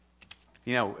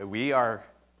We are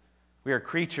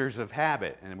creatures of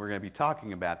habit, and we're going to be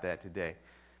talking about that today.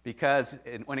 Because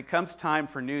when it comes time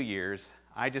for New Year's,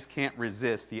 I just can't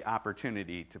resist the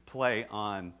opportunity to play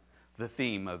on the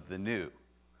theme of the new.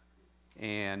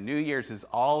 And New Year's is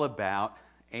all about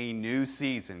a new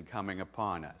season coming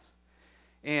upon us.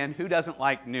 And who doesn't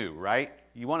like new, right?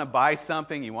 You want to buy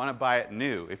something, you want to buy it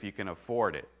new if you can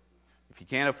afford it. If you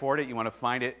can't afford it, you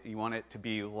want it to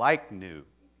be like new.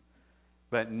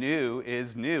 But new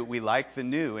is new. We like the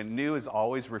new, and new is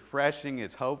always refreshing,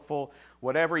 it's hopeful.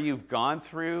 Whatever you've gone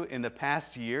through in the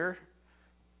past year,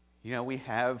 we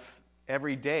have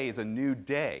every day is a new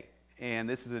day, and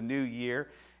this is a new year,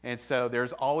 and so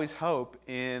there's always hope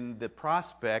in the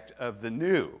prospect of the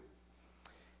new.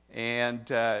 And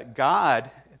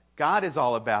God is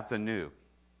all about the new.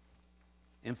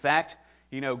 In fact,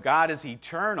 God is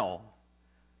eternal,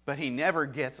 but He never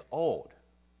gets old.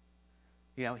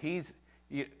 He's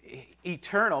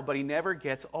eternal, but He never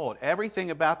gets old. Everything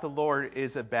about the Lord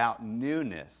is about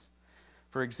newness.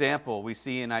 For example, we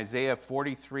see in Isaiah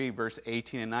 43, verse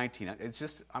 18 and 19. I'm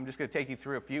just going to take you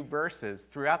through a few verses.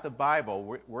 Throughout the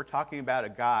Bible, we're talking about a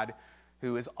God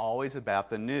who is always about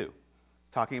the new.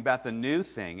 Talking about the new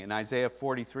thing. In Isaiah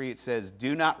 43, it says,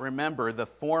 "Do not remember the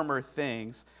former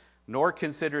things, nor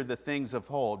consider the things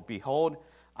of old. Behold,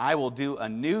 I will do a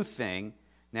new thing.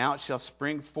 Now it shall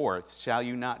spring forth. Shall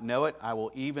you not know it? I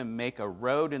will even make a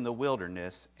road in the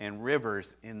wilderness and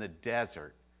rivers in the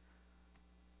desert."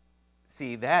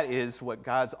 See, that is what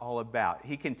God's all about.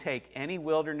 He can take any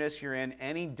wilderness you're in,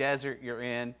 any desert you're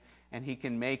in, and He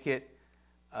can make it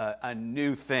a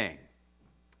new thing.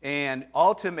 And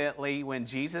ultimately, when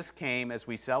Jesus came, as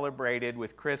we celebrated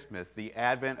with Christmas, the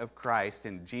advent of Christ,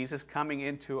 and Jesus coming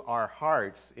into our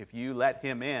hearts, if you let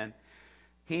Him in,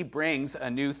 He brings a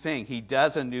new thing. He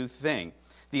does a new thing.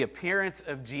 The appearance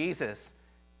of Jesus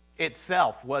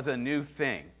itself was a new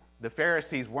thing. The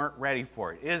Pharisees weren't ready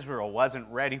for it. Israel wasn't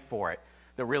ready for it.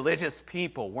 The religious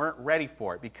people weren't ready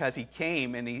for it because He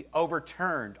came and He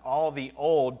overturned all the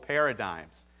old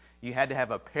paradigms. You had to have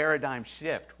a paradigm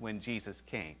shift when Jesus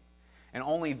came. And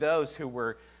only those who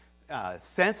were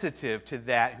sensitive to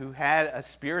that, who had a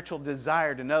spiritual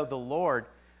desire to know the Lord,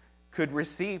 could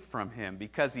receive from Him,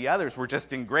 because the others were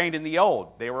just ingrained in the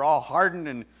old. They were all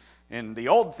hardened in the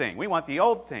old thing. We want the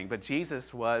old thing. But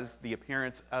Jesus was the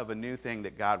appearance of a new thing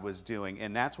that God was doing.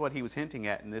 And that's what He was hinting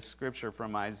at in this scripture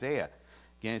from Isaiah.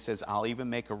 Again, it says, "I'll even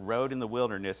make a road in the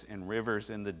wilderness and rivers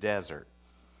in the desert."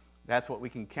 That's what we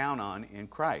can count on in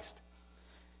Christ.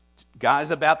 God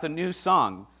is about the new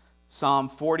song. Psalm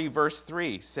 40, verse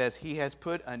 3 says, "He has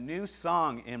put a new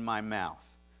song in my mouth.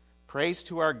 Praise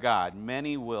to our God.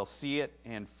 Many will see it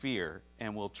and fear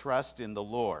and will trust in the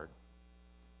Lord."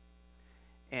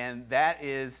 And that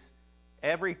is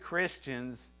every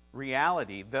Christian's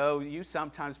reality. Though you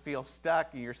sometimes feel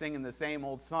stuck and you're singing the same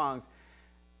old songs,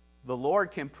 the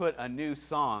Lord can put a new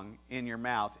song in your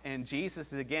mouth. And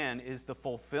Jesus, again, is the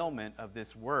fulfillment of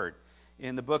this word.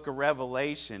 In the book of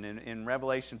Revelation, in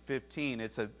Revelation 15,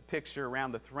 it's a picture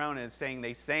around the throne, and it's saying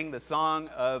they sang the song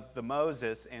of the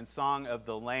Moses and song of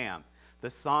the Lamb.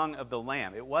 The song of the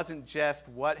Lamb. It wasn't just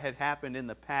what had happened in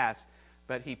the past,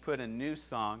 but He put a new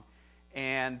song.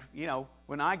 And,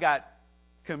 when I got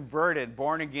converted,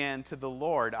 born again to the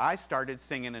Lord, I started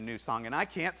singing a new song. And I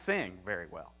can't sing very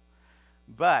well.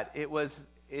 But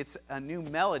it's a new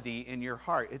melody in your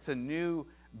heart. It's a new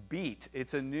beat.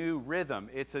 It's a new rhythm.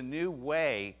 It's a new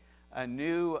way, a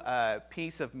new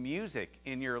piece of music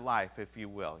in your life, if you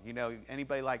will.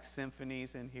 Anybody like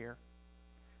symphonies in here?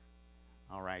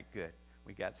 All right, good.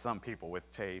 We got some people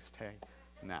with taste, hey?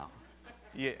 No.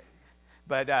 Yeah.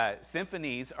 But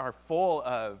symphonies are full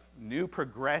of new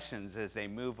progressions as they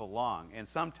move along. And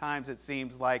sometimes it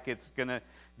seems like it's going to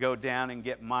go down and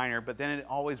get minor, but then it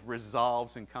always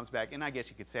resolves and comes back. And I guess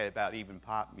you could say it about even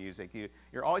pop music.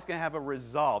 You're always going to have a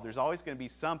resolve. There's always going to be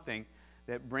something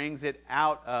that brings it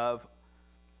out of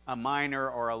a minor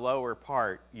or a lower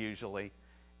part, usually.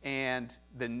 And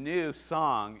the new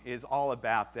song is all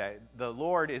about that. The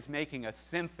Lord is making a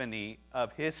symphony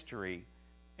of history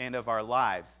and of our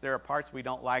lives. There are parts we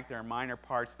don't like. There are minor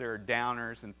parts. There are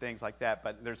downers and things like that.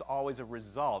 But there's always a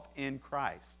resolve in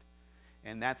Christ.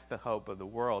 And that's the hope of the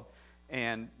world.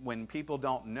 And when people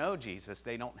don't know Jesus,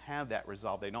 they don't have that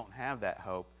resolve. They don't have that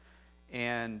hope.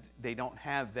 And they don't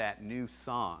have that new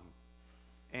song.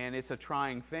 And it's a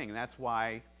trying thing. That's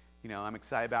why, I'm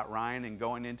excited about Ryan and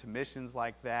going into missions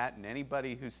like that. And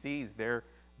anybody who sees their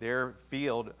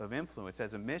field of influence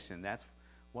as a mission, that's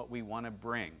what we want to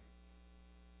bring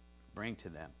to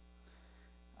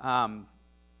them.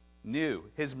 New.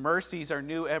 His mercies are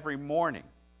new every morning.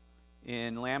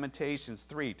 In Lamentations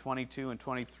 3:22 and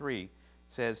 23, it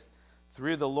says,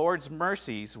 "Through the Lord's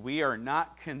mercies we are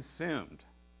not consumed."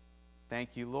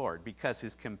 Thank you, Lord, because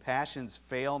his compassions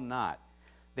fail not.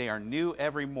 They are new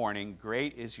every morning.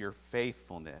 Great is your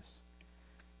faithfulness.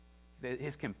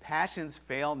 His compassions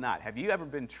fail not. Have you ever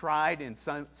been tried in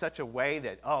such a way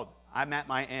that, oh, I'm at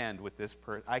my end with this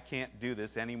person. I can't do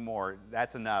this anymore.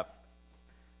 That's enough.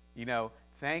 You know,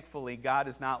 thankfully, God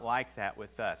is not like that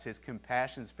with us. His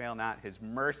compassions fail not. His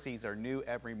mercies are new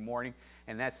every morning.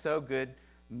 And that's so good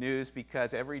news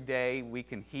because every day we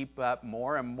can heap up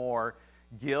more and more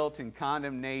guilt and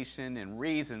condemnation and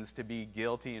reasons to be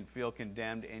guilty and feel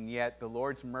condemned. And yet the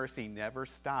Lord's mercy never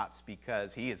stops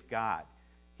because he is God.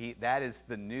 That is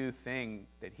the new thing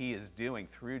that he is doing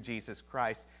through Jesus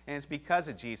Christ. And it's because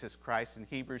of Jesus Christ. In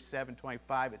Hebrews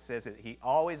 7:25, it says that he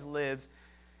always lives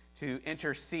to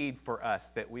intercede for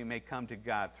us that we may come to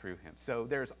God through him. So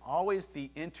there's always the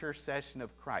intercession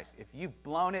of Christ. If you've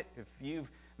blown it, if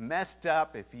you've messed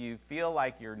up, if you feel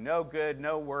like you're no good,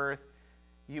 no worth,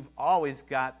 you've always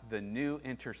got the new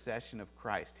intercession of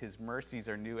Christ. His mercies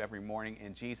are new every morning,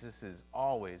 and Jesus is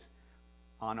always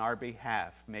on our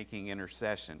behalf making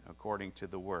intercession according to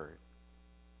the Word.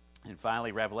 And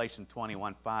finally, Revelation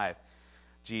 21:5,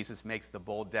 Jesus makes the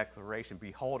bold declaration,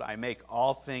 "Behold, I make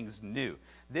all things new."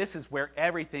 This is where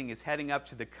everything is heading up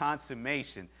to the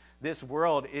consummation. This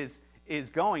world is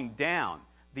going down.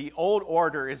 The old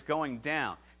order is going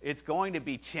down. It's going to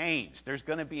be changed. There's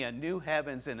going to be a new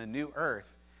heavens and a new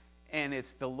earth. And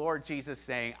it's the Lord Jesus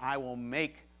saying, "I will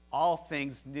make all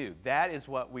things new." That is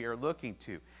what we are looking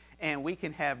to. And we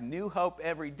can have new hope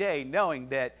every day knowing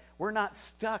that we're not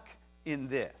stuck in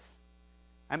this.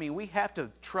 I mean, we have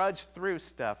to trudge through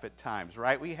stuff at times,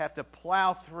 right? We have to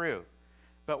plow through.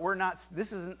 But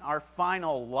this isn't our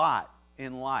final lot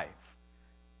in life.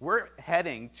 We're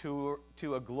heading to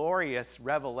a glorious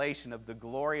revelation of the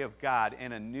glory of God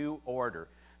and a new order.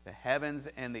 The heavens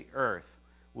and the earth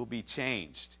will be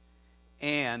changed.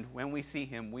 And when we see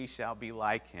him, we shall be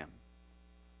like him.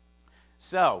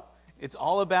 So, it's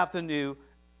all about the new.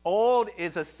 Old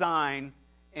is a sign,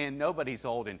 and nobody's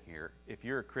old in here. If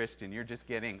you're a Christian, you're just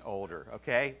getting older,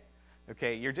 okay?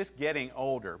 Okay, you're just getting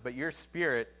older, but your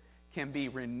spirit can be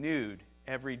renewed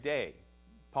every day.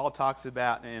 Paul talks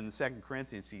about in 2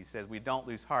 Corinthians, he says, we don't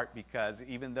lose heart because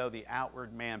even though the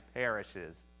outward man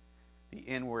perishes, the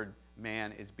inward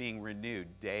man is being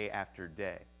renewed day after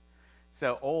day.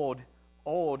 So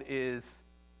old is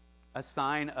a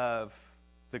sign of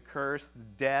the curse, the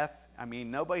death. I mean,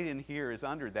 nobody in here is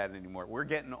under that anymore. We're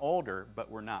getting older,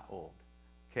 but we're not old.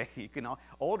 Okay,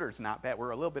 older is not bad.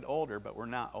 We're a little bit older, but we're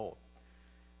not old.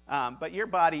 But your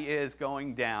body is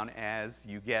going down as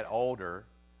you get older,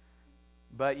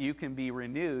 but you can be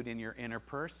renewed in your inner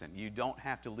person. You don't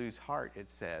have to lose heart, it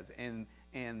says.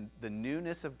 And the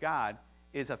newness of God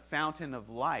is a fountain of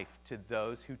life to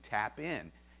those who tap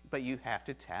in. But you have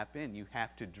to tap in. You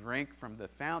have to drink from the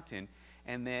fountain,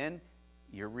 and then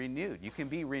you're renewed. You can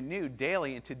be renewed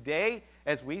daily. And today,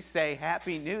 as we say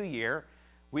Happy New Year,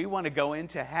 we want to go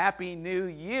into Happy New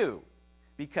You.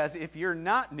 Because if you're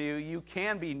not new, you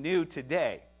can be new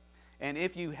today. And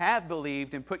if you have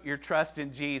believed and put your trust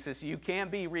in Jesus, you can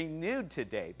be renewed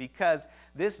today. Because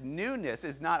this newness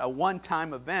is not a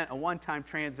one-time event, a one-time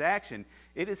transaction.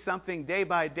 It is something day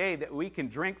by day that we can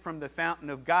drink from the fountain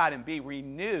of God and be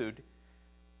renewed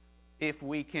if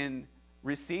we can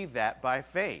receive that by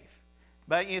faith.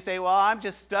 But you say, well, I'm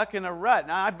just stuck in a rut.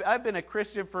 Now, I've been a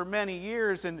Christian for many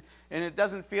years, and it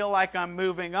doesn't feel like I'm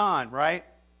moving on, right?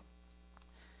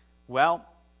 Well,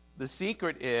 the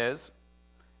secret is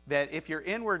that if your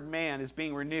inward man is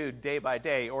being renewed day by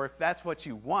day, or if that's what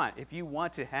you want, if you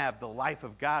want to have the life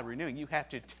of God renewing, you have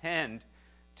to tend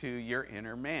to your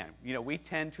inner man. You know, we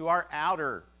tend to our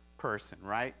outer person,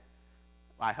 right?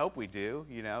 I hope we do.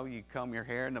 You know, you comb your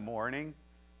hair in the morning,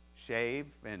 shave,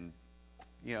 and,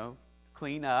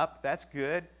 clean up. That's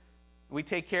good. We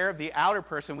take care of the outer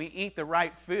person. We eat the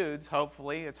right foods,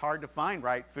 hopefully. It's hard to find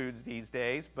right foods these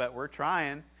days, but we're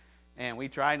trying. And we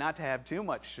try not to have too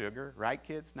much sugar. Right,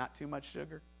 kids? Not too much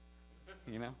sugar?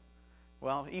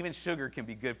 Well, even sugar can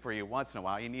be good for you once in a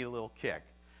while. You need a little kick.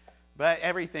 But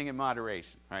everything in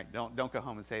moderation, right? Don't go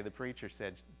home and say the preacher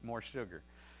said more sugar,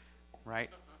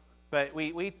 right? But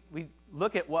we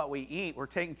look at what we eat. We're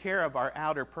taking care of our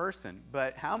outer person.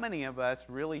 But how many of us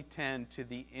really tend to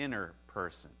the inner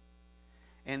person?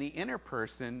 And the inner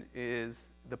person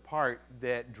is the part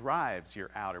that drives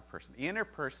your outer person. The inner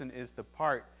person is the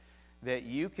part that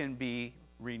you can be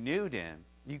renewed in.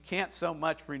 You can't so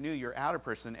much renew your outer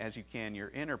person as you can your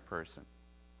inner person.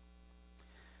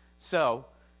 So,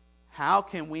 How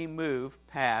can we move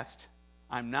past,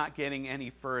 I'm not getting any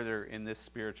further in this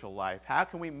spiritual life? How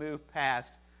can we move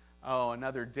past,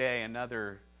 another day,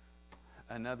 another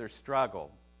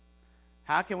struggle?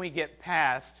 How can we get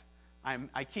past,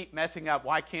 I keep messing up,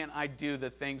 why can't I do the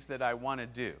things that I want to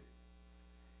do?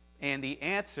 And the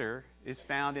answer is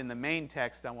found in the main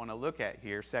text I want to look at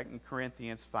here, 2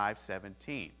 Corinthians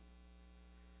 5:17. It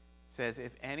says,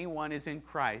 if anyone is in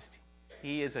Christ,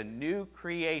 he is a new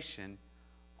creation.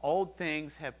 Old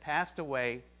things have passed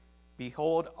away.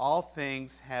 Behold, all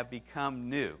things have become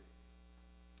new.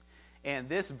 And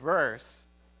this verse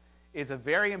is a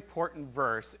very important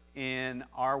verse in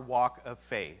our walk of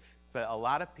faith. But a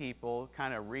lot of people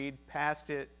kind of read past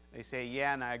it. They say,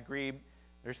 yeah, and I agree,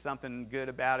 there's something good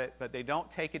about it, but they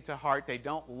don't take it to heart. They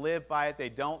don't live by it. They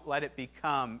don't let it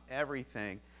become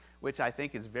everything, which I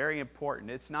think is very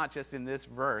important. It's not just in this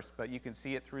verse, but you can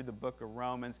see it through the book of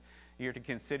Romans. You're to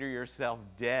consider yourself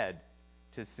dead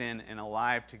to sin and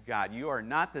alive to God. You are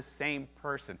not the same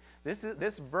person.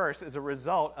 This verse is a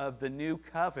result of the new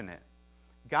covenant.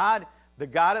 God, the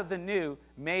God of the new,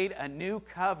 made a new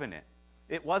covenant.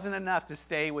 It wasn't enough to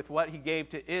stay with what he gave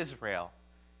to Israel.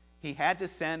 He had to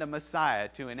send a Messiah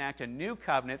to enact a new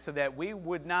covenant so that we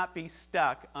would not be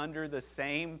stuck under the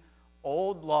same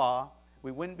old law.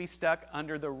 We wouldn't be stuck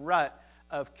under the rut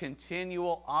of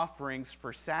continual offerings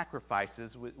for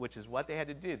sacrifices, which is what they had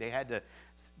to do. They had to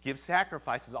give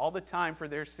sacrifices all the time for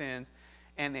their sins,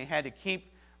 and they had to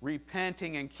keep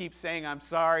repenting and keep saying, I'm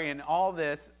sorry, and all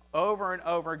this over and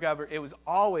over again. It was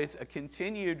always a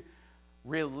continued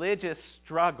religious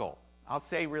struggle. I'll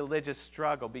say religious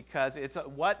struggle because it's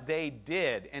what they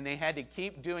did, and they had to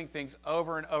keep doing things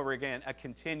over and over again, a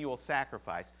continual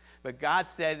sacrifice. But God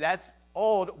said, that's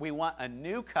old. We want a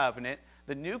new covenant.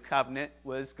 The new covenant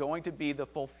was going to be the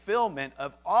fulfillment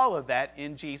of all of that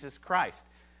in Jesus Christ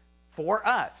for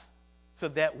us so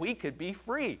that we could be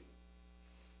free.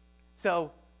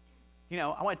 So,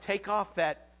 I want to take off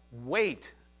that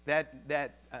weight, that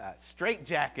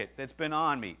straitjacket that's been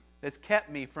on me, that's kept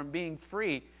me from being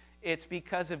free. It's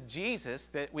because of Jesus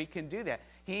that we can do that.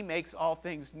 He makes all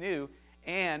things new,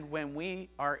 and when we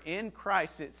are in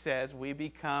Christ, it says, we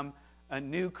become a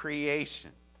new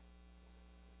creation.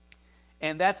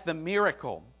 And that's the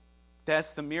miracle.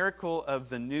 That's the miracle of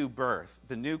the new birth,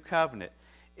 the new covenant.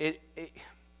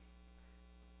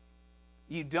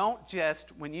 You don't just,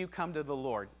 when you come to the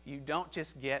Lord, you don't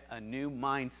just get a new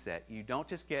mindset. You don't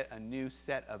just get a new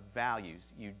set of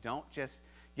values. You don't just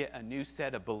get a new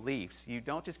set of beliefs. You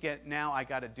don't just get, now I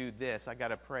got to do this. I got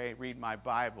to pray, read my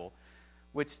Bible,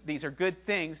 which these are good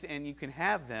things, and you can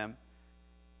have them.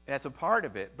 That's a part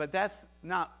of it. But that's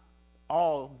not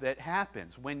all that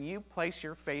happens. When you place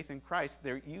your faith in Christ,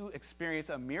 you experience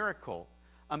a miracle.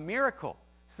 A miracle.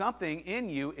 Something in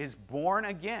you is born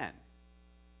again.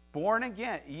 Born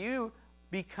again. You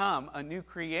become a new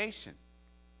creation.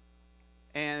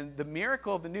 And the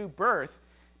miracle of the new birth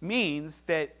means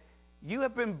that you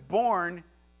have been born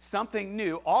something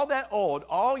new. All that old,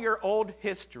 all your old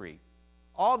history,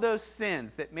 all those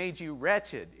sins that made you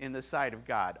wretched in the sight of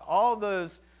God, all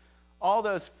those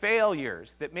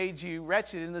failures that made you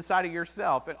wretched in the sight of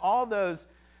yourself, and all those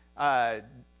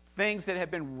things that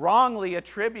have been wrongly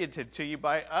attributed to you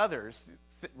by others,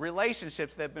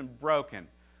 relationships that have been broken,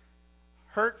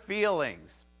 hurt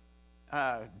feelings,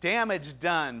 damage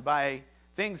done by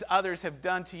things others have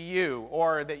done to you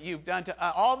or that you've done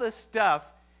to all this stuff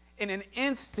in an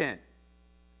instant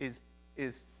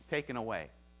is taken away,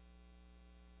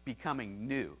 becoming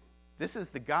new. This is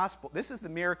the gospel. This is the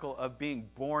miracle of being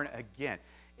born again.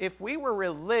 If we were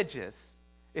religious,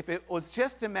 if it was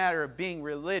just a matter of being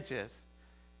religious,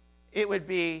 it would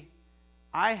be,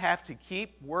 I have to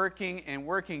keep working and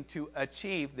working to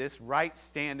achieve this right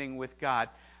standing with God.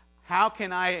 How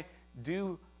can I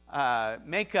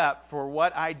make up for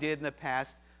what I did in the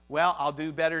past? Well, I'll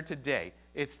do better today.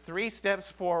 It's 3 steps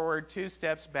forward, 2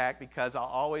 steps back, because I'll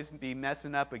always be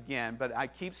messing up again. But I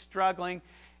keep struggling.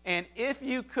 And if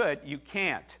you could, you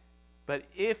can't, but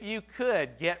if you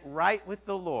could get right with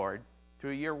the Lord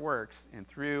through your works and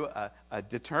through a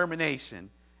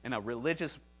determination and a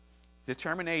religious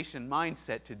determination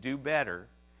mindset to do better,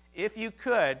 if you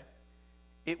could,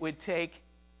 it would take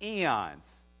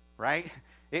eons, right?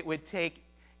 It would take,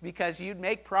 because you'd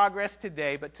make progress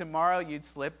today, but tomorrow you'd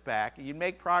slip back. You'd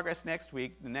make progress next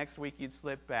week. The next week you'd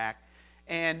slip back.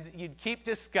 And you'd keep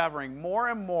discovering more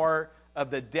and more of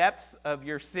the depths of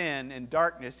your sin and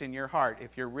darkness in your heart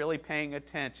if you're really paying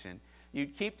attention.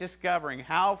 You'd keep discovering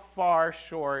how far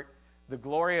short the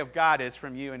glory of God is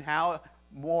from you and how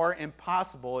more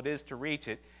impossible it is to reach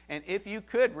it. And if you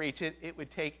could reach it, it would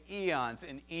take eons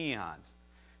and eons.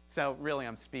 So really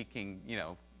I'm speaking,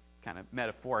 kind of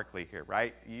metaphorically here,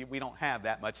 right? We don't have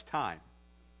that much time.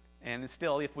 And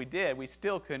still, if we did, we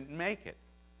still couldn't make it.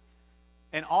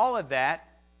 And all of that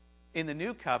in the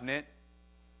new covenant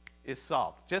is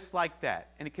solved, just like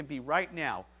that. And it can be right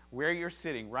now, where you're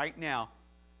sitting right now,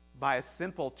 by a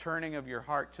simple turning of your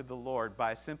heart to the Lord,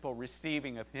 by a simple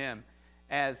receiving of Him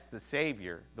as the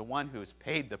Savior, the one who has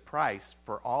paid the price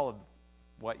for all of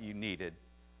what you needed.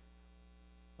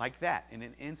 Like that, in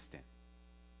an instant.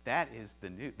 That's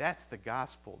the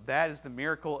gospel. That is the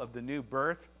miracle of the new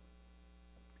birth.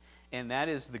 And that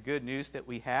is the good news that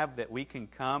we have, that we can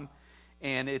come.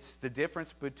 And it's the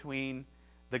difference between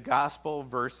the gospel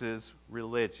versus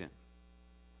religion.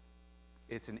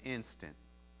 It's an instant.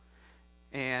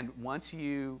 And once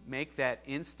you make that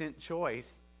instant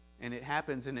choice, and it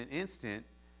happens in an instant,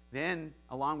 then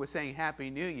along with saying Happy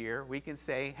New Year, we can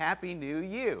say Happy New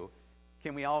You.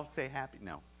 Can we all say happy?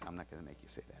 No, I'm not going to make you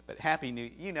say that. But Happy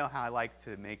New, you know how I like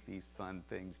to make these fun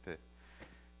things to,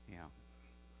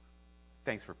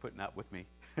 thanks for putting up with me.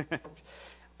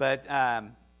 But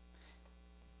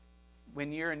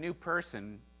when you're a new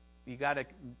person, you got to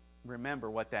remember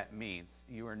what that means.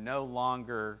 You are no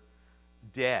longer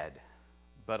dead,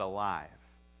 but alive.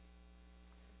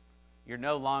 You're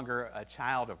no longer a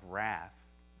child of wrath.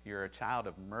 You're a child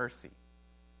of mercy.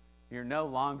 You're no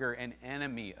longer an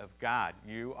enemy of God.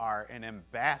 You are an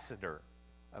ambassador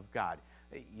of God.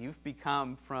 You've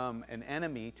become from an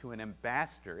enemy to an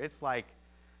ambassador. It's like,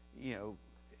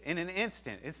 in an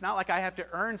instant. It's not like I have to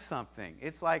earn something.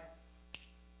 It's like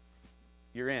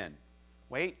you're in.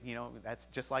 Wait, that's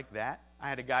just like that. I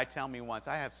had a guy tell me once,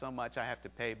 I have so much I have to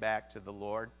pay back to the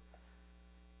Lord.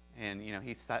 And,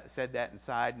 he said that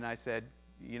inside, and I said,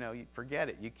 forget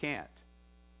it. You can't.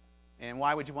 And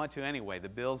why would you want to anyway? The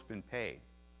bill's been paid.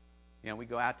 We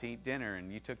go out to eat dinner,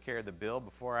 and you took care of the bill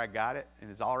before I got it,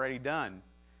 and it's already done.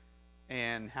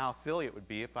 And how silly it would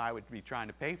be if I would be trying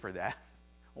to pay for that.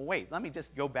 Well, wait, let me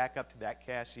just go back up to that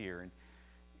cashier, and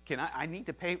I need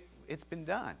to pay. It's been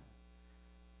done.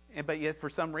 But yet, for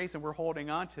some reason, we're holding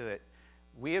on to it.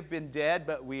 We have been dead,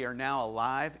 but we are now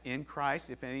alive in Christ,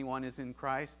 if anyone is in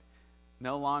Christ.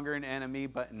 No longer an enemy,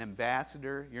 but an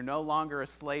ambassador. You're no longer a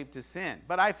slave to sin.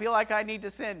 But I feel like I need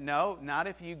to sin. No, not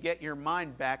if you get your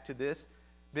mind back to this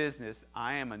business.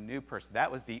 I am a new person.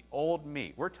 That was the old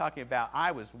me. We're talking about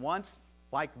I was once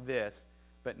like this,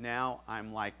 but now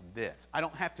I'm like this. I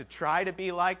don't have to try to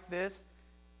be like this.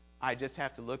 I just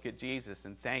have to look at Jesus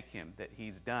and thank Him that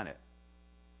He's done it.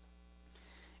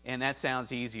 And that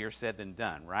sounds easier said than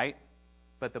done, right?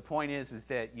 But the point is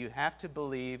that you have to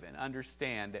believe and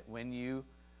understand that when you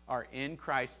are in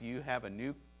Christ, you have a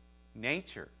new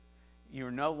nature.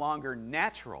 You're no longer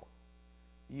natural.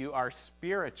 You are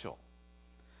spiritual.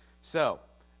 So,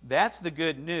 that's the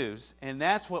good news, and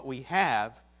that's what we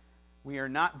have. We are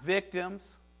not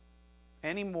victims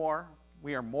anymore.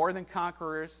 We are more than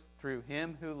conquerors through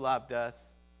Him who loved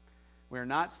us. We are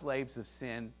not slaves of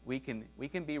sin. We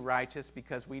can be righteous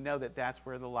because we know that that's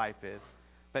where the life is.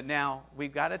 But now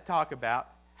we've got to talk about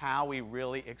how we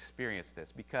really experience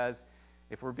this. Because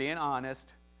if we're being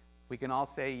honest, we can all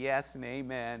say yes and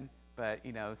amen. But,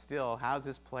 still, how does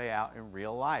this play out in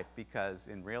real life? Because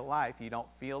in real life, you don't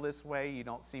feel this way. You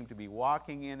don't seem to be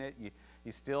walking in it.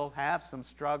 You still have some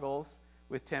struggles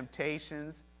with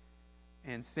temptations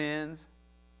and sins.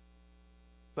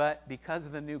 But because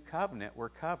of the new covenant, we're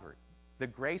covered. The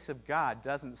grace of God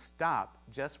doesn't stop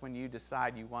just when you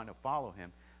decide you want to follow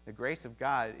Him. The grace of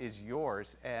God is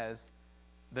yours as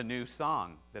the new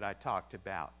song that I talked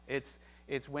about. It's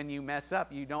when you mess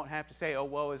up, you don't have to say, oh,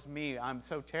 woe is me, I'm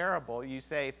so terrible. You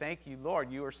say, thank you,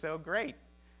 Lord, you are so great.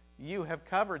 You have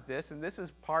covered this, and this is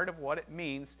part of what it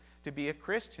means to be a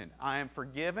Christian. I am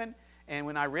forgiven, and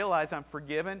when I realize I'm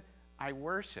forgiven, I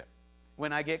worship.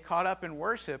 When I get caught up in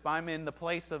worship, I'm in the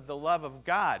place of the love of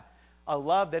God. A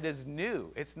love that is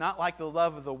new. It's not like the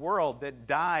love of the world that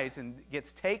dies and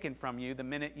gets taken from you the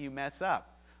minute you mess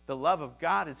up. The love of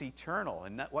God is eternal,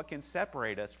 and what can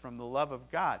separate us from the love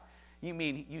of God? You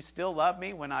mean you still love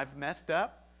me when I've messed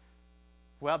up?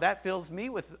 Well, that fills me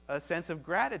with a sense of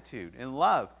gratitude and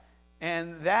love,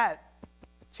 and that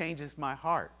changes my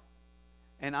heart.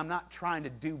 And I'm not trying to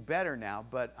do better now,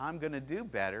 but I'm going to do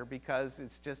better because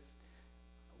it's just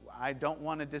I don't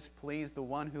want to displease the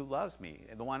one who loves me,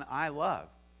 the one I love.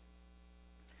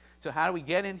 So how do we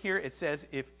get in here? It says,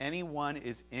 if anyone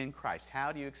is in Christ.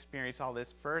 How do you experience all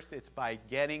this? First, it's by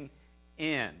getting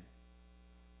in.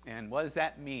 And what does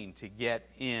that mean, to get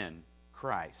in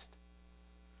Christ?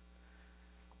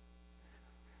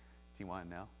 Do you want to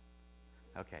know?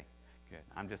 Okay, good.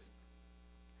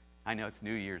 I know it's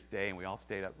New Year's Day, and we all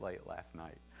stayed up late last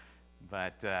night.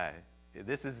 But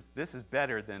this is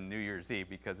better than New Year's Eve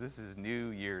because this is New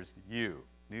Year's you.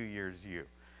 New Year's you.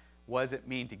 What does it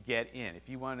mean to get in? If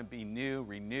you want to be new,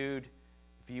 renewed,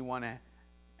 if you want to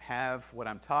have what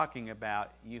I'm talking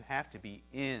about, you have to be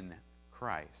in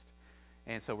Christ.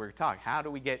 And so we're talking, how do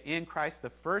we get in Christ?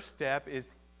 The first step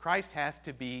is Christ has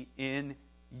to be in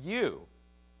you.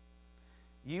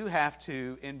 You have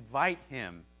to invite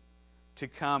him to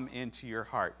come into your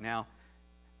heart. Now,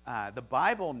 the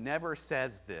Bible never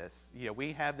says this. You know,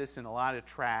 we have this in a lot of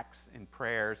tracts and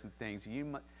prayers and things.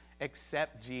 You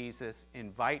accept Jesus,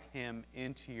 invite him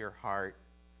into your heart.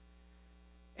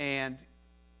 And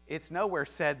it's nowhere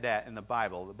said that in the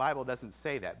Bible. The Bible doesn't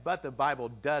say that. But the Bible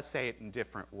does say it in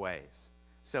different ways.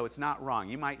 So it's not wrong.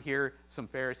 You might hear some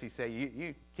Pharisees say,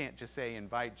 you can't just say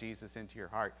invite Jesus into your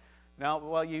heart. No,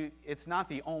 well, it's not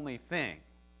the only thing.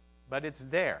 But it's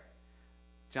there.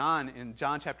 In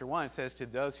John chapter 1, it says, to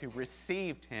those who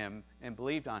received him and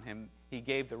believed on him, he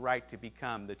gave the right to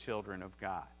become the children of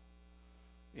God.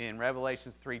 In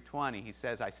Revelation 3:20, he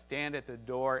says, I stand at the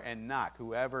door and knock.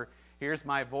 Whoever hears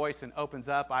my voice and opens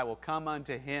up, I will come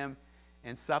unto him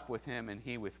and sup with him and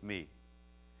he with me.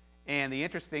 And the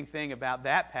interesting thing about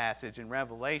that passage in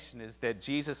Revelation is that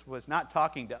Jesus was not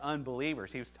talking to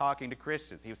unbelievers. He was talking to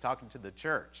Christians. He was talking to the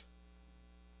church.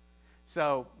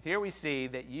 So here we see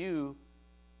that you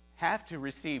have to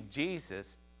receive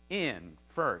Jesus in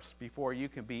first before you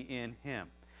can be in him.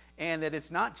 And that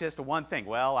it's not just a one thing.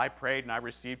 Well, I prayed and I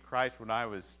received Christ when I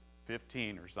was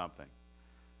 15 or something.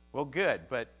 Well, good,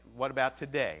 but what about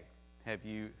today? Have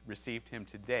you received him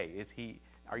today?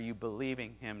 Are you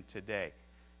believing him today?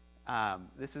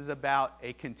 This is about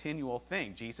a continual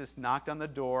thing. Jesus knocked on the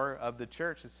door of the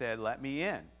church and said, let me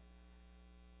in.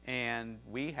 And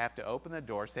we have to open the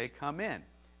door, say, come in.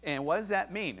 And what does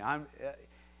that mean?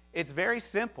 It's very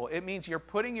simple. It means you're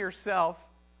putting yourself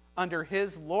under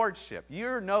his lordship.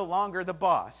 You're no longer the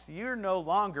boss. You're no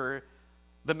longer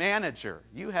the manager.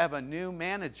 You have a new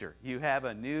manager. You have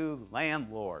a new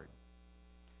landlord.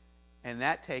 And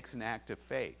that takes an act of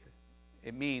faith.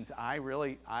 It means I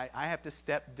have to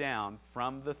step down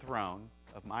from the throne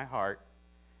of my heart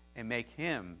and make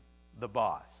him the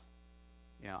boss.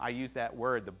 You know, I use that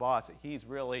word, the boss. He's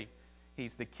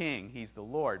the king. He's the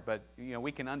Lord. But, you know,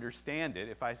 we can understand it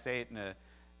if I say it in a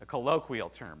colloquial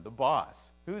term, the boss.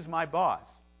 Who's my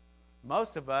boss?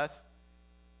 Most of us,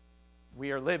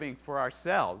 we are living for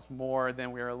ourselves more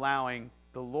than we are allowing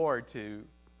the Lord to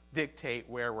dictate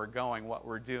where we're going, what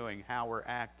we're doing, how we're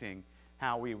acting,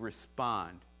 how we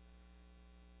respond.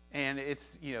 And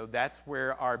it's, you know, that's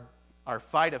where our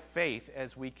fight of faith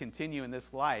as we continue in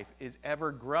this life is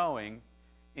ever growing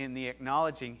in the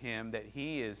acknowledging him that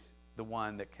he is the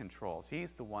one that controls.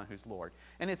 He's the one who's Lord.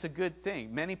 And it's a good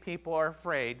thing. Many people are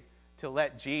afraid to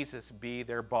let Jesus be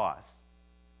their boss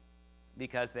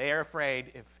because they are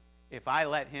afraid if I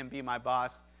let him be my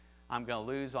boss, I'm going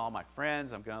to lose all my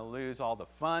friends. I'm going to lose all the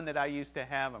fun that I used to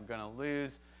have. I'm going to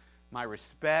lose my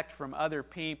respect from other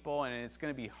people, and it's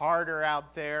going to be harder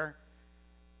out there.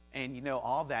 And, you know,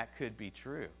 all that could be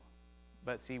true.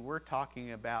 But see, we're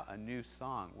talking about a new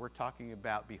song. We're talking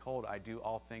about, behold, I do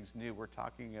all things new. We're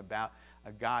talking about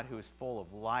a God who is full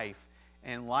of life,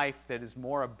 and life that is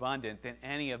more abundant than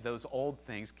any of those old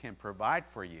things can provide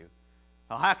for you.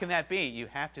 Well, how can that be? You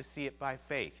have to see it by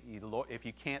faith. If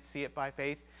you can't see it by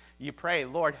faith, you pray,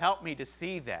 Lord, help me to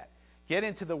see that. Get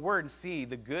into the Word and see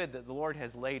the good that the Lord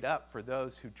has laid up for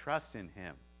those who trust in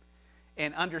him.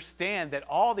 And understand that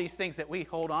all these things that we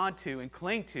hold on to and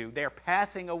cling to, they're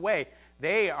passing away.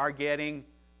 They are getting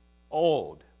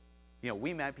old. You know,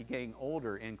 we might be getting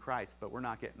older in Christ, but we're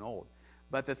not getting old.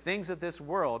 But the things of this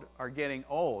world are getting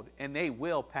old, and they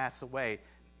will pass away.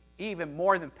 Even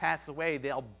more than pass away,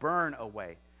 they'll burn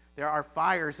away. There are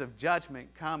fires of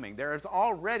judgment coming. There is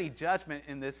already judgment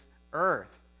in this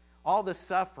earth. All the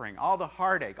suffering, all the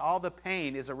heartache, all the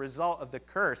pain is a result of the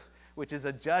curse, which is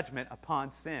a judgment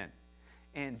upon sin.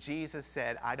 And Jesus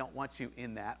said, I don't want you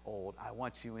in that old. I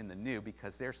want you in the new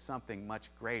because there's something much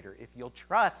greater. If you'll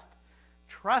trust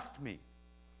me.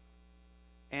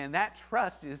 And that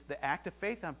trust is the act of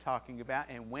faith I'm talking about.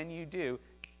 And when you do,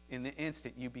 in the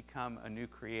instant, you become a new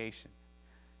creation.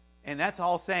 And that's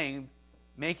all saying,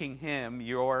 making him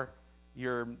your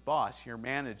boss, your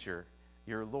manager,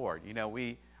 your Lord. You know,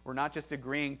 we're not just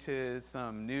agreeing to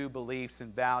some new beliefs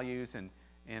and values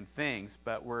and things,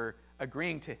 but we're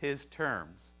agreeing to his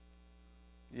terms.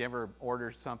 You ever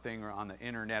order something on the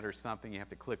internet or something, you have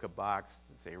to click a box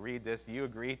and say, read this. Do you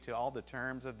agree to all the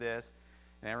terms of this?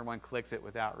 And everyone clicks it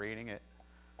without reading it.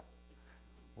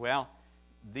 Well,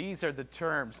 these are the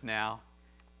terms now.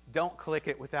 Don't click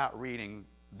it without reading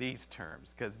these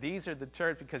terms, because these are the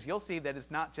terms, because you'll see that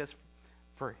it's not just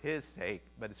for his sake,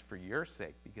 but it's for your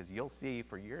sake, because you'll see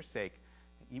for your sake,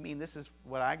 you mean this is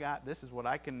what I got, this is what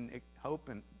I can hope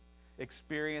and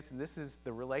experience, and this is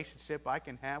the relationship I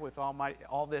can have with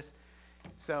all this.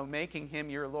 So making him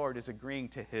your Lord is agreeing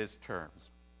to his terms.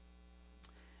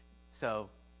 So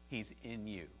he's in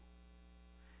you.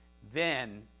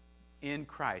 Then in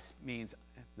Christ means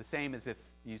the same as if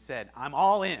you said, I'm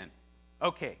all in.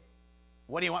 Okay,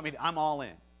 what do you want me to? I'm all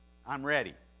in. I'm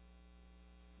ready.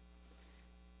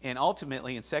 And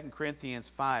ultimately, in 2 Corinthians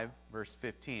 5, verse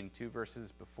 15, 2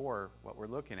 verses before what we're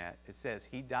looking at, it says,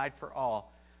 He died for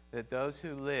all, that those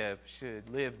who live should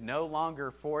live no longer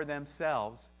for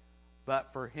themselves,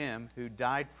 but for Him who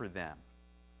died for them.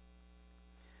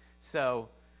 So,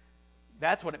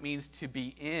 that's what it means to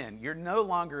be in. You're no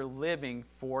longer living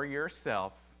for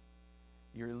yourself.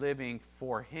 You're living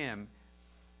for Him.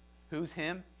 Who's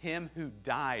Him? Him who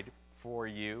died for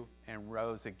you and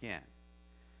rose again.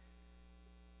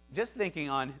 Just thinking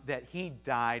on that He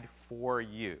died for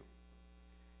you.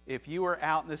 If you were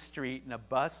out in the street and a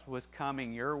bus was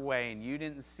coming your way and you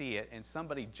didn't see it, and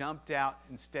somebody jumped out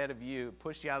instead of you,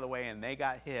 pushed you out of the way, and they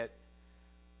got hit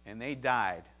and they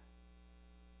died,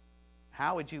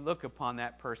 how would you look upon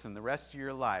that person the rest of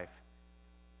your life?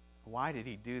 Why did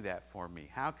he do that for me?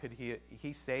 How could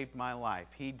he saved my life?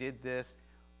 He did this.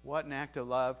 What an act of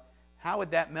love. How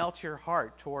would that melt your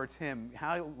heart towards him?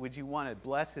 How would you want to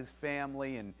bless his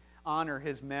family and honor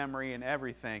his memory and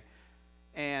everything?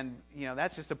 And,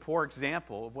 that's just a poor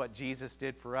example of what Jesus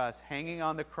did for us, hanging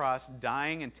on the cross,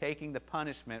 dying and taking the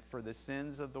punishment for the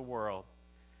sins of the world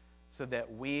so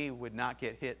that we would not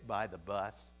get hit by the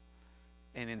bus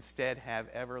and instead have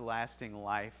everlasting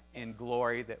life in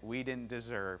glory that we didn't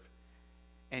deserve.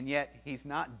 And yet, he's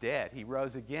not dead. He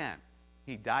rose again.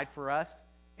 He died for us,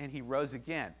 and he rose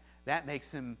again. That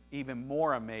makes him even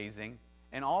more amazing.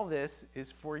 And all this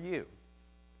is for you.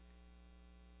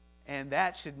 And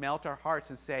that should melt our hearts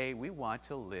and say, we want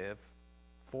to live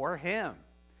for him.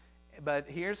 But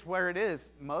here's where it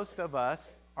is. Most of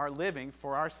us are living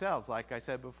for ourselves, like I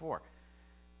said before.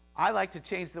 I like to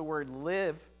change the word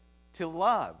live to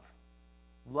love.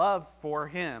 Love for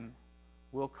him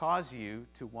will cause you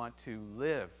to want to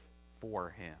live for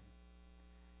him.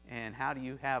 And how do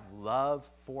you have love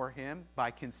for him?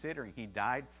 By considering he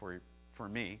died for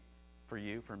me, for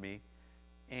you, for me,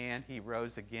 and he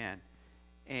rose again.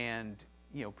 And,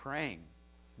 praying,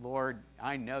 Lord,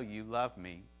 I know you love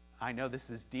me. I know this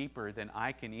is deeper than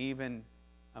I can even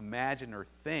imagine or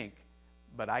think,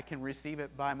 but I can receive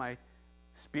it by my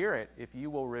Spirit if you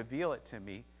will reveal it to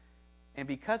me. And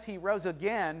because he rose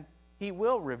again, he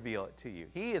will reveal it to you.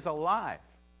 He is alive.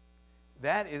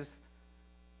 That is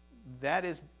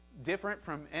different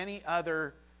from any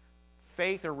other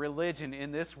faith or religion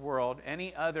in this world,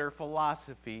 any other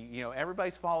philosophy.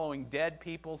 Everybody's following dead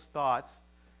people's thoughts.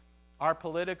 Our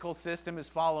political system is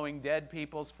following dead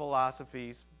people's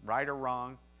philosophies, right or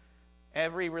wrong.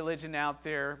 Every religion out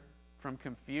there, from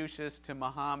Confucius to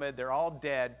Muhammad, they're all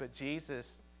dead, but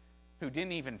Jesus, who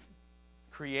didn't even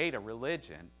create a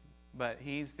religion, but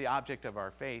he's the object of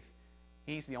our faith,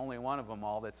 he's the only one of them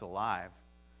all that's alive.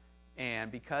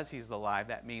 And because he's alive,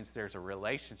 that means there's a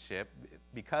relationship.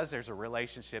 Because there's a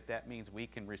relationship, that means we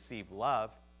can receive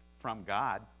love from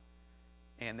God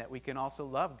and that we can also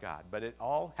love God. But it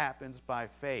all happens by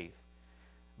faith,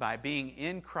 by being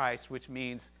in Christ, which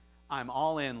means I'm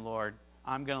all in, Lord.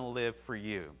 I'm going to live for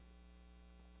you.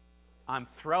 I'm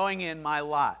throwing in my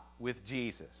lot with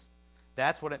Jesus.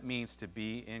 That's what it means to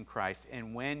be in Christ.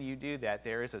 And when you do that,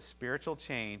 there is a spiritual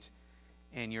change,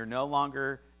 and you're no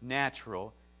longer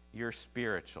natural. You're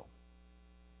spiritual.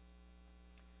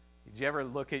 Did you ever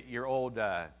look at your old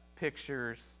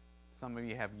pictures? Some of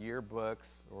you have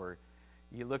yearbooks, or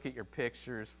you look at your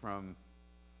pictures from,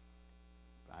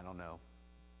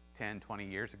 10, 20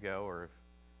 years ago, or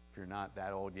if you're not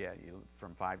that old yet,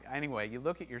 from 5. Anyway, you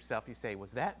look at yourself, you say,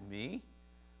 was that me?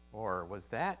 Or was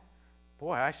that,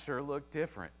 boy, I sure look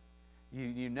different.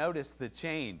 You notice the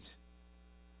change.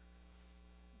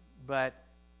 But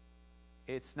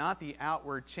it's not the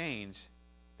outward change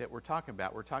that we're talking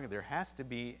about. There has to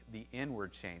be the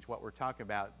inward change. What we're talking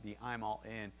about, the I'm all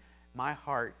in. My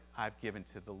heart I've given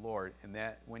to the Lord. And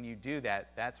that when you do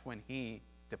that, that's when he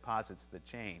deposits the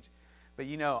change. But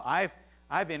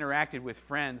I've interacted with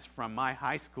friends from my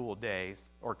high school days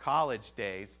or college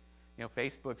days.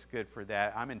 Facebook's good for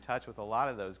that. I'm in touch with a lot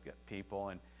of those people,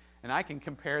 and I can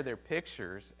compare their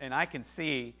pictures, and I can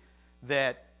see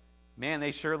that, man,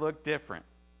 they sure look different.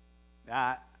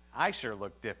 I sure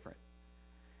look different.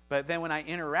 But then when I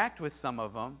interact with some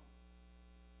of them,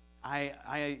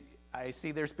 I I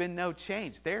see there's been no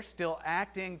change. They're still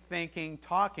acting, thinking,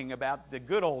 talking about the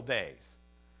good old days.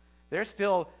 They're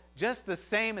still just the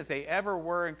same as they ever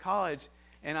were in college.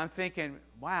 And I'm thinking,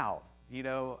 wow,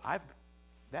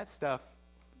 that stuff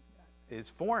is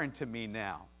foreign to me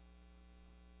now.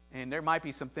 And there might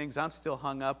be some things I'm still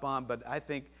hung up on, but I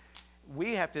think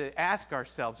we have to ask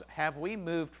ourselves, have we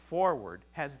moved forward?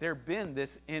 Has there been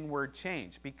this inward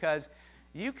change? Because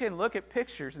you can look at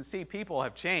pictures and see people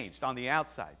have changed on the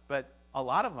outside, but a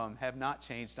lot of them have not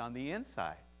changed on the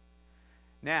inside.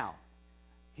 Now,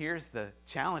 here's the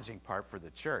challenging part for the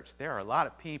church. There are a lot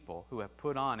of people who have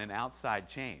put on an outside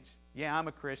change. Yeah, I'm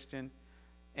a Christian,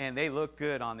 and they look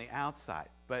good on the outside,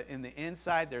 but in the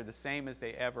inside, they're the same as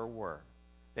they ever were.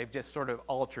 They've just sort of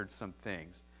altered some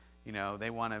things. They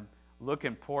want to look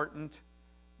important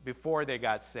before they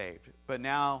got saved, but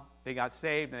now they got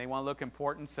saved and they want to look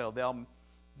important, so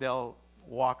they'll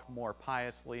walk more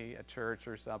piously at church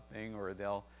or something, or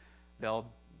they'll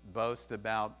boast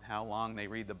about how long they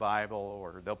read the Bible,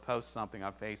 or they'll post something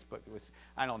on Facebook.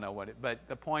 I don't know but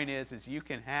the point is you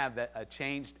can have a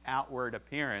changed outward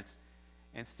appearance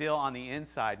and still on the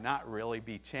inside not really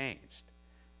be changed.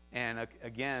 And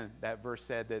again, that verse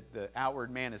said that the outward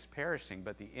man is perishing,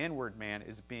 but the inward man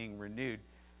is being renewed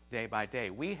day by day.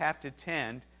 We have to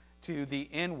tend to the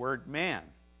inward man.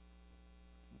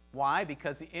 Why?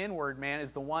 Because the inward man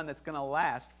is the one that's going to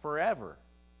last forever.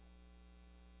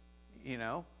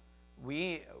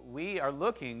 We are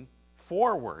looking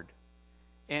forward.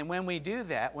 And when we do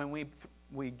that, when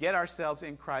we get ourselves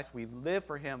in Christ, we live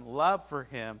for Him, love for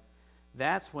Him,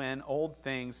 that's when old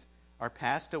things are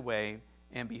passed away,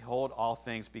 and behold, all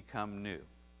things become new.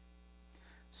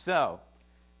 So,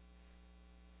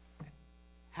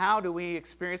 how do we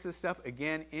experience this stuff?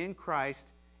 Again, in Christ,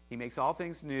 He makes all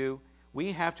things new.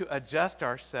 We have to adjust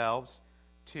ourselves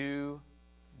to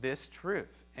this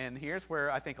truth. And here's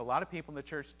where I think a lot of people in the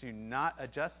church do not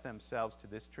adjust themselves to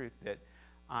this truth, that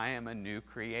I am a new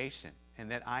creation,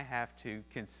 and that I have to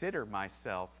consider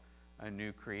myself a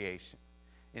new creation.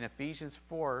 In Ephesians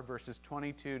 4, verses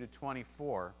 22 to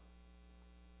 24,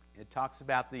 it talks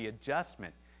about the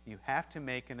adjustment. You have to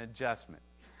make an adjustment.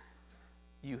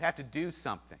 You have to do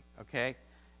something, okay?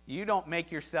 You don't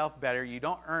make yourself better. You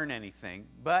don't earn anything,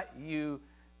 but you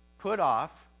put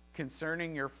off,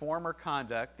 concerning your former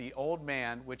conduct, the old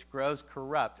man which grows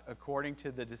corrupt according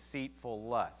to the deceitful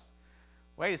lusts.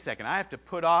 Wait a second, I have to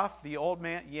put off the old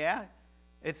man? Yeah,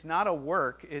 it's not a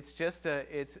work. It's just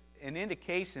it's an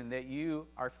indication that you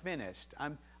are finished.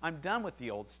 I'm done with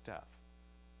the old stuff.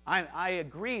 I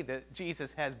agree that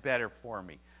Jesus has better for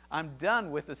me. I'm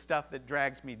done with the stuff that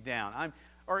drags me down.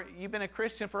 Or you've been a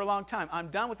Christian for a long time. I'm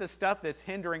done with the stuff that's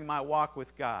hindering my walk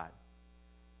with God.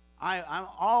 I'm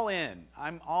all in.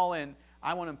 I'm all in.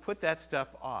 I want to put that stuff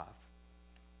off.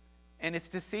 And it's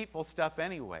deceitful stuff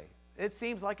anyway. It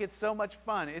seems like it's so much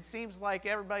fun. It seems like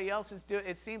everybody else is doing it.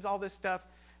 It seems all this stuff,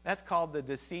 that's called the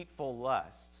deceitful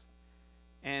lusts.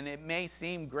 And it may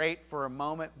seem great for a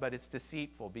moment, but it's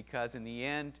deceitful, because in the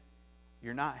end,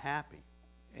 you're not happy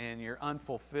and you're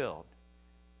unfulfilled.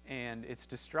 And it's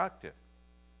destructive.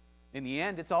 In the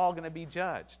end, it's all going to be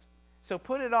judged. So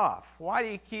put it off. Why do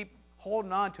you keep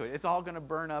holding on to it? It's all going to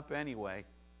burn up anyway.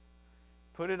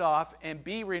 Put it off and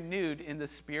be renewed in the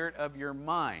spirit of your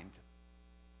mind.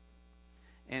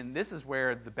 And this is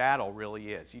where the battle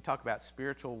really is. You talk about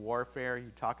spiritual warfare.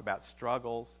 You talk about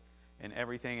struggles and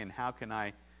everything, and how can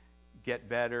I get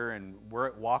better and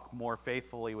walk more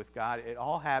faithfully with God. It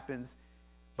all happens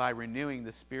by renewing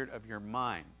the spirit of your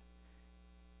mind.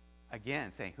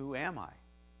 Again, saying, who am I?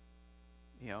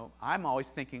 I'm always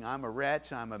thinking I'm a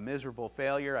wretch, I'm a miserable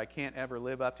failure, I can't ever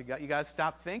live up to God. You got to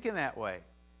stop thinking that way.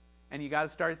 And you got to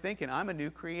start thinking, I'm a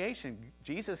new creation.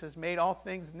 Jesus has made all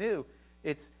things new.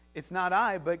 It's not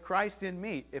I, but Christ in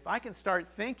me. If I can start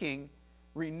thinking,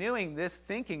 renewing this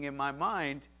thinking in my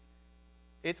mind,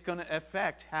 it's going to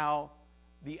affect how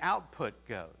the output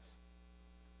goes.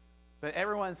 But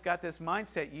everyone's got this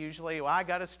mindset usually, well, I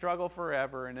got to struggle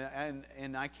forever,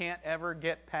 and I can't ever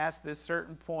get past this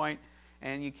certain point.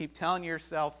 And you keep telling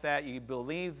yourself that, you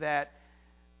believe that.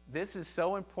 This is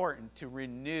so important, to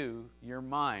renew your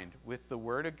mind with the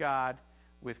Word of God,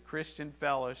 with Christian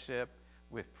fellowship,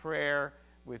 with prayer,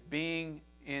 with being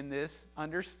in this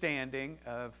understanding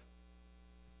of,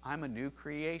 I'm a new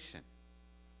creation.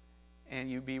 And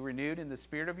you be renewed in the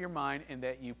spirit of your mind, and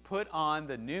that you put on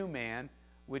the new man,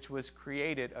 which was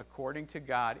created according to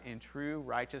God in true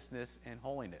righteousness and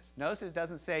holiness. Notice it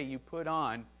doesn't say you put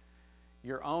on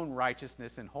your own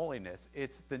righteousness and holiness.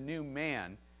 It's the new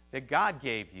man that God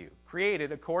gave you,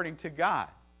 created according to God.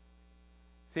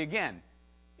 See, again,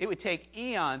 It would take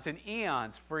eons and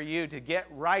eons for you to get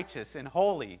righteous and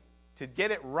holy, to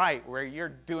get it right where you're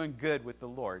doing good with the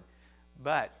Lord.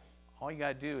 But all you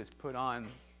got to do is put on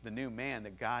the new man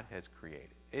that God has created.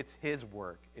 It's His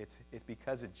work. It's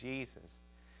because of Jesus.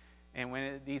 And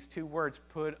when these two words,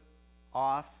 put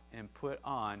off and put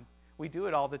on, we do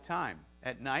it all the time.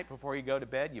 At night before you go to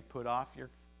bed, you put off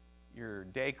your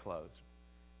day clothes.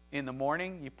 In the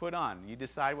morning, you put on. You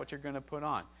decide what you're going to put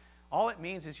on. All it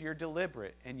means is you're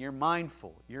deliberate and you're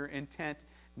mindful. You're intent.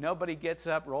 Nobody gets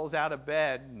up, rolls out of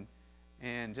bed,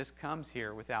 and just comes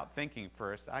here without thinking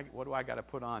first. What do I got to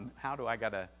put on? How do I got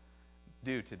to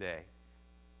do today?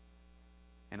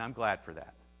 And I'm glad for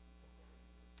that.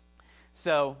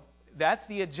 So that's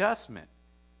the adjustment.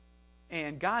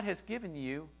 And God has given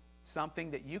you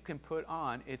something that you can put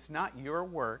on. It's not your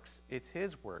works, it's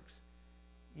His works.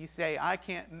 You say, I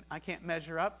can't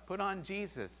measure up. Put on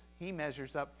Jesus. He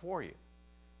measures up for you.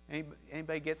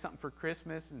 Anybody get something for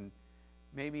Christmas and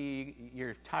maybe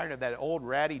you're tired of that old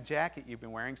ratty jacket you've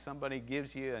been wearing. Somebody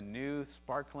gives you a new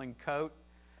sparkling coat.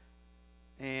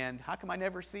 And how come I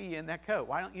never see you in that coat?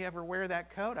 Why don't you ever wear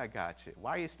that coat I got you?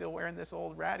 Why are you still wearing this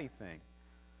old ratty thing?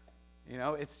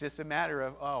 It's just a matter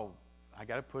of, I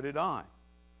got to put it on.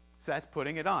 So that's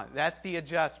putting it on. That's the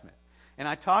adjustment. And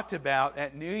I talked about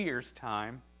at New Year's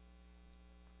time,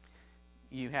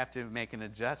 you have to make an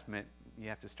adjustment. You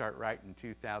have to start right in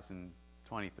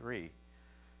 2023.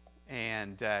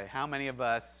 And how many of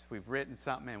us, we've written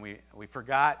something and we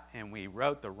forgot and we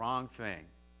wrote the wrong thing?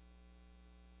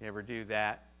 You ever do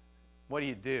that? What do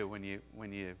you do when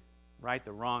you write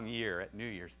the wrong year at New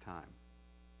Year's time?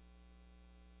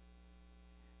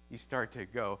 You start to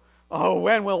go,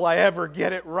 when will I ever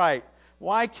get it right?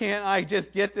 Why can't I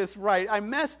just get this right? I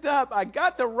messed up. I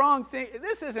got the wrong thing.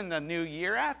 This isn't a new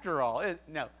year after all.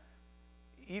 No.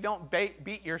 You don't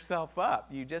beat yourself up.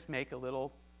 You just make a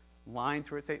little line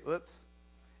through it, say, oops,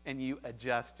 and you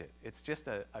adjust it. It's just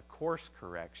a course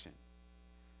correction.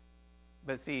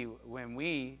 But see, when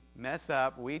we mess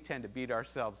up, we tend to beat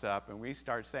ourselves up, and we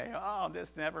start saying, I'll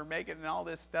just never make it and all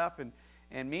this stuff.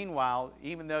 And meanwhile,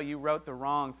 even though you wrote the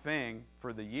wrong thing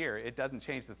for the year, it doesn't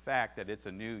change the fact that it's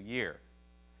a new year.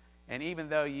 And even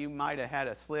though you might have had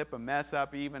a slip, a mess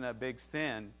up, even a big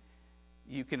sin,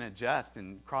 you can adjust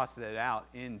and cross that out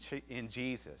in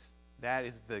Jesus. That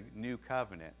is the new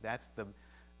covenant. That's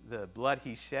the blood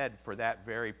He shed for that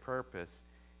very purpose.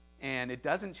 And it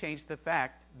doesn't change the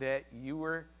fact that you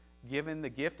were given the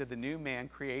gift of the new man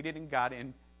created in God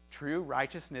in true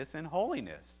righteousness and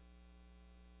holiness.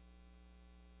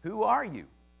 Who are you?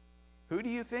 Who do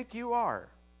you think you are?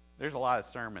 There's a lot of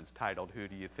sermons titled, Who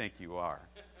Do You Think You Are?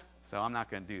 So I'm not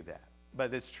going to do that.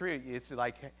 But it's true. It's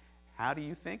like, how do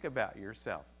you think about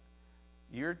yourself?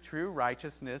 Your true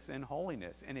righteousness and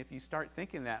holiness. And if you start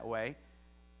thinking that way,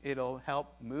 it'll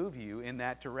help move you in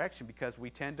that direction because we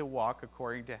tend to walk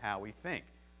according to how we think.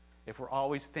 If we're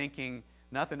always thinking,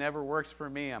 nothing ever works for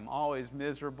me, I'm always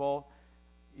miserable,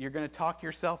 you're going to talk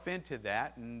yourself into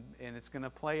that, and it's going to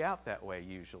play out that way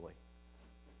usually.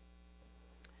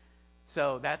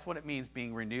 So that's what it means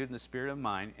being renewed in the spirit of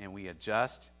mind, and we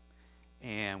adjust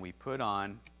and we put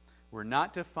on. We're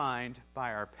not defined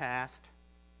by our past.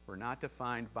 We're not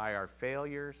defined by our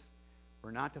failures.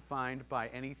 We're not defined by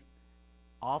any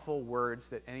awful words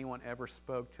that anyone ever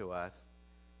spoke to us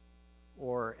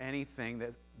or anything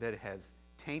that has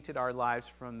tainted our lives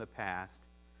from the past.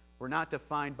 We're not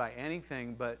defined by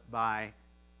anything but by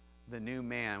the new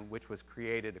man, which was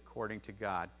created according to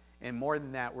God. And more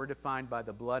than that, we're defined by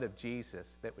the blood of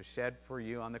Jesus that was shed for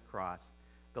you on the cross,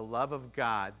 the love of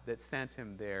God that sent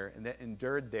Him there and that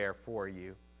endured there for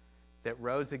you, that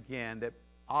rose again, that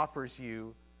offers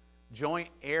you joint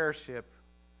heirship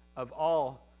of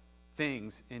all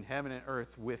things in heaven and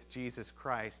earth with Jesus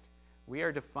Christ. We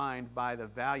are defined by the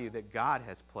value that God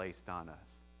has placed on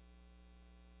us.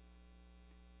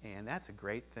 And that's a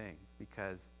great thing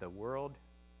because the world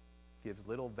gives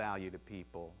little value to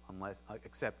people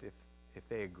except if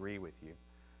they agree with you,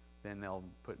 then they'll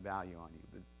put value on you.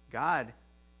 But God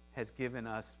has given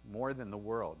us more than the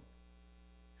world.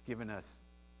 He's given us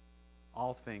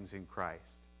all things in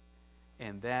Christ.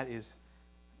 And that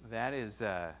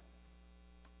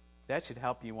should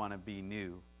help you want to be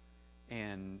new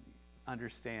and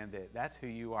understand that that's who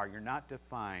you are. You're not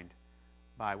defined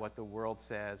by what the world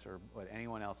says or what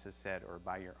anyone else has said or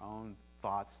by your own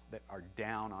thoughts that are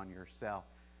down on yourself.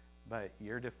 But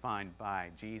you're defined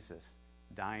by Jesus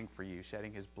dying for you,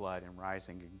 shedding His blood, and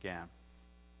rising again.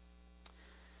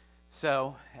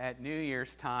 So at New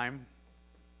Year's time,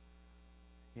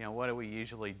 what do we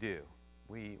usually do?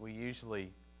 We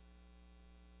usually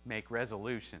make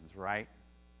resolutions, right?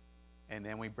 and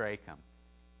then we break them.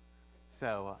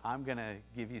 So I'm going to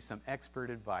give you some expert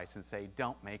advice and say,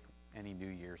 don't make any New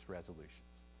Year's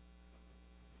resolutions,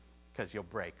 because you'll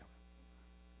break them.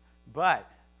 But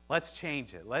let's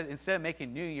change it. Instead of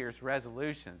making New Year's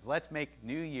resolutions, let's make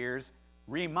New Year's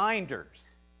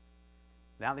reminders.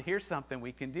 Now, here's something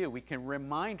we can do. We can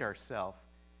remind ourselves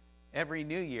every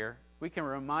New Year. We can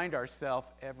remind ourselves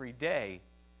every day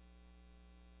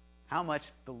how much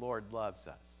the Lord loves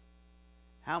us,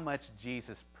 how much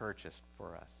Jesus purchased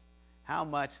for us, how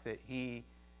much that He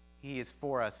is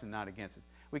for us and not against us.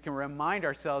 We can remind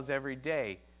ourselves every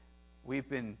day we've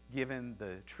been given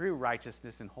the true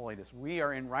righteousness and holiness. We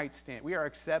are in right stand. We are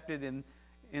accepted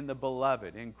in the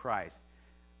beloved, in Christ.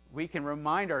 We can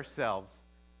remind ourselves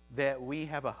that we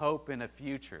have a hope and a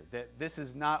future, that this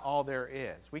is not all there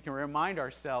is. We can remind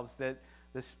ourselves that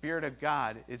the Spirit of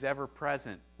God is ever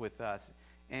present with us,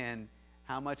 and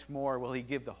how much more will He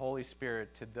give the Holy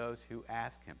Spirit to those who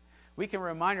ask Him. We can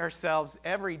remind ourselves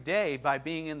every day by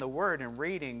being in the Word and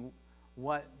reading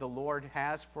what the Lord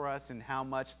has for us and how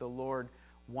much the Lord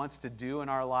wants to do in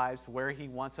our lives, where He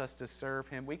wants us to serve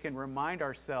Him. We can remind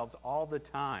ourselves all the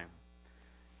time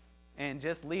and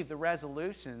just leave the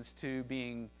resolutions to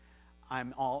being,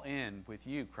 I'm all in with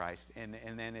you, Christ, and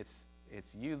then it's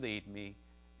you lead me,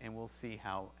 and we'll see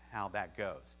how that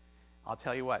goes. I'll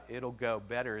tell you what, it'll go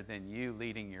better than you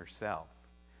leading yourself.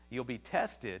 You'll be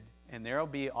tested, and there'll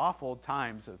be awful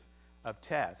times of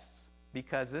tests,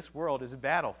 because this world is a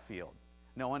battlefield.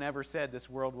 No one ever said this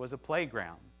world was a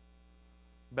playground.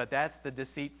 But that's the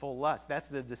deceitful lust. That's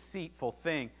the deceitful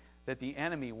thing that the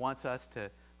enemy wants us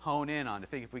to hone in on, to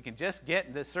think if we can just get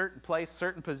in this certain place,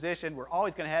 certain position, we're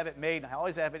always going to have it made, and I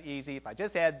always have it easy. If I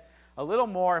just had a little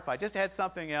more, if I just had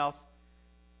something else.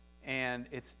 And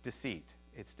it's deceit.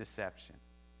 It's deception.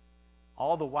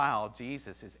 All the while,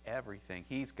 Jesus is everything.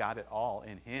 He's got it all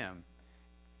in Him.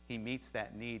 He meets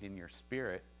that need in your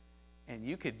spirit. And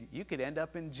you could end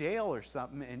up in jail or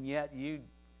something, and yet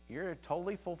you're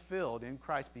totally fulfilled in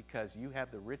Christ, because you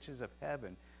have the riches of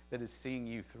heaven that is seeing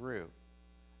you through.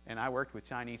 And I worked with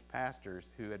Chinese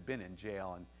pastors who had been in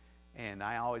jail, and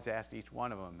I always asked each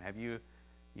one of them,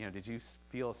 did you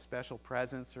feel a special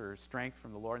presence or strength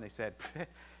from the Lord? And they said,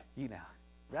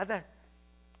 brother,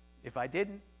 if I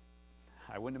didn't,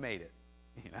 I wouldn't have made it.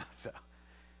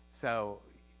 So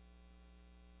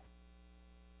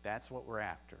that's what we're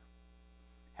after.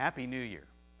 Happy New Year.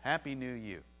 Happy New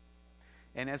You.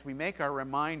 And as we make our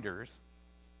reminders,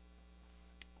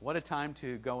 what a time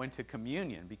to go into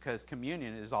communion, because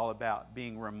communion is all about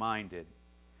being reminded.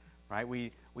 Right?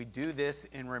 We do this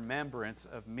in remembrance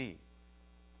of me.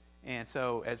 And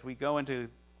so as we go into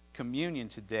communion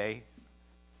today,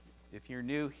 if you're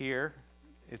new here,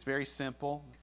 it's very simple.